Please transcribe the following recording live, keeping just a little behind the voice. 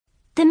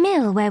The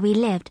mill where we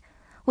lived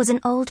was an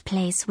old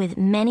place with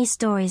many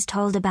stories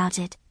told about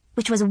it,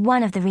 which was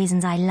one of the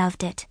reasons I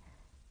loved it.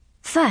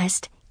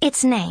 First,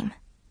 its name,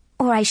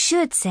 or I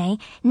should say,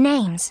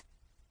 names.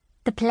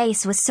 The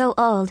place was so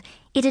old,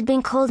 it had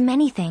been called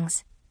many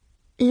things.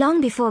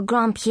 Long before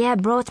Grand-Pierre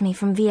brought me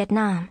from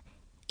Vietnam,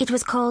 it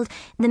was called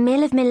the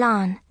Mill of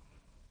Milan.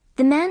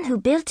 The man who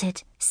built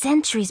it,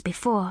 centuries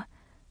before,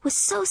 was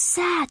so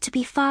sad to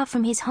be far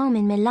from his home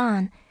in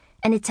Milan,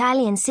 an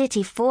Italian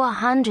city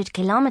 400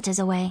 kilometers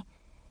away,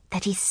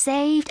 that he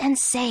saved and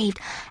saved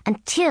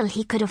until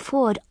he could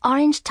afford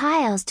orange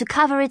tiles to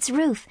cover its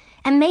roof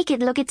and make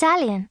it look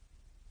Italian.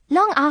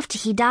 Long after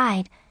he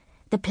died,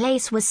 the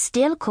place was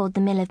still called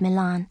the Mill of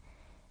Milan,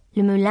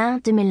 Le Moulin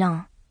de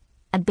Milan,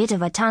 a bit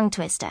of a tongue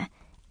twister,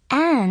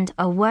 and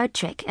a word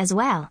trick as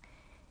well,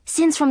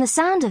 since from the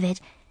sound of it,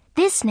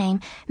 this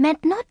name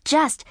meant not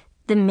just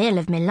the Mill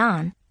of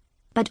Milan,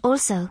 but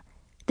also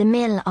the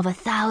Mill of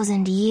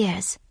 1,000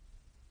 years,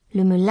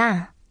 Le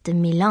Moulin de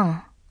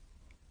Milan,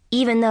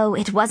 even though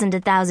it wasn't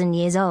 1,000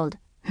 years old,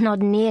 not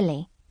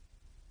nearly.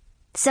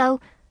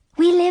 So,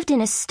 we lived in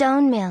a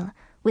stone mill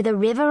with a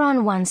river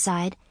on one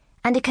side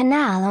and a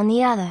canal on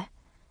the other.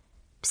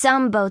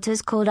 Some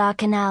boaters called our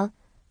canal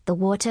the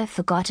water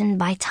forgotten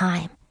by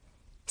time,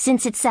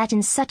 since it sat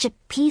in such a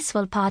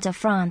peaceful part of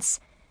France,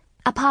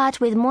 a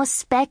part with more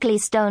speckly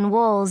stone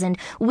walls and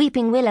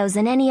weeping willows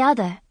than any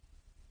other.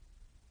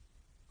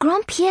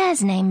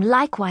 Grand-Pierre's name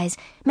likewise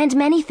meant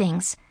many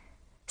things,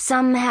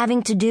 some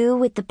having to do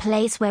with the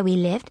place where we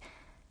lived,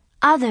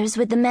 others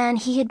with the man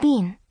he had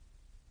been.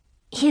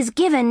 His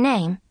given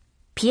name,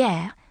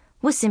 Pierre,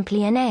 was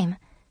simply a name,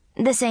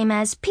 the same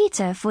as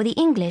Peter for the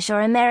English or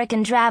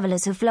American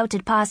travelers who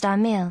floated past our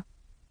mill.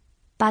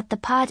 But the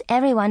part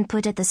everyone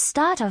put at the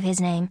start of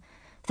his name,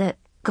 the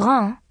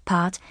grand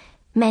part,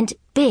 meant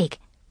big,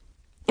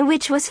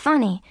 which was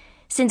funny,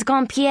 since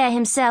Grand-Pierre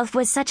himself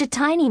was such a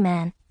tiny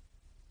man.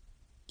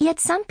 Yet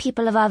some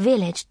people of our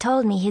village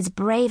told me his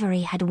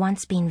bravery had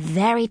once been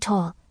very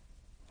tall.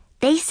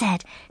 They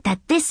said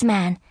that this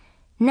man,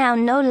 now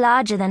no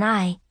larger than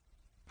I,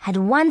 had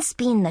once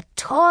been the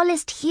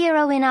tallest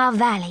hero in our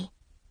valley.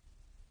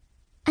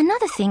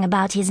 Another thing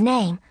about his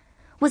name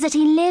was that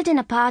he lived in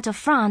a part of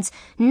France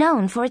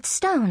known for its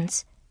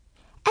stones.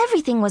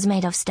 Everything was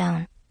made of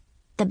stone.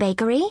 The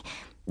bakery,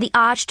 the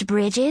arched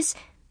bridges,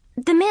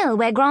 the mill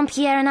where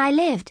Grand-Pierre and I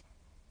lived.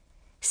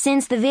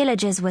 Since the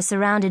villagers were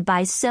surrounded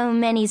by so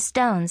many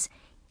stones,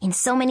 in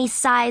so many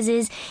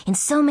sizes, in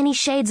so many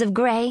shades of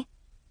grey,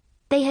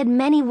 they had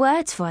many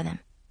words for them.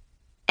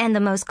 And the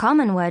most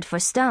common word for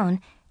stone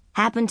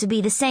happened to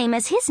be the same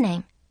as his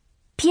name,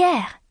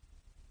 Pierre.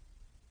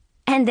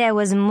 And there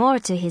was more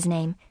to his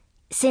name,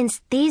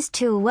 since these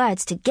two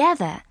words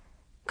together,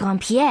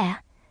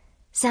 Grand-Pierre,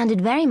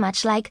 sounded very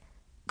much like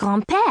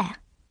grand-père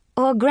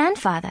or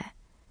grandfather.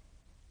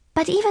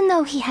 But even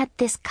though he had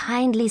this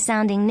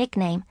kindly-sounding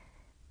nickname,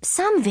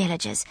 some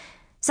villagers,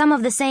 some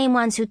of the same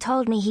ones who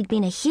told me he'd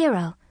been a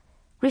hero,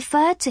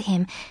 referred to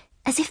him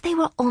as if they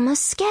were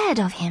almost scared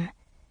of him.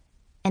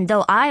 And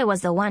though I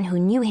was the one who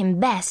knew him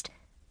best,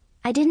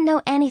 I didn't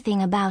know anything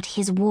about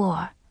his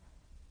war.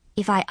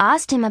 If I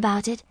asked him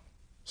about it,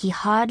 he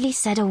hardly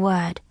said a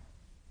word.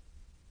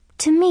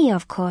 To me,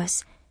 of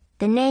course,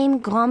 the name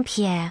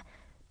Grand-Pierre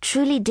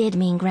truly did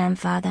mean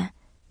grandfather,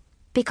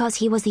 because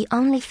he was the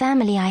only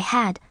family I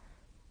had,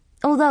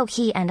 although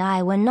he and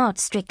I were not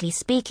strictly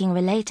speaking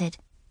related.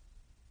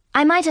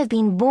 I might have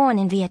been born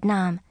in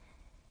Vietnam,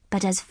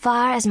 but as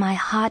far as my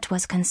heart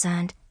was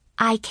concerned,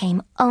 I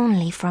came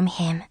only from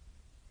him.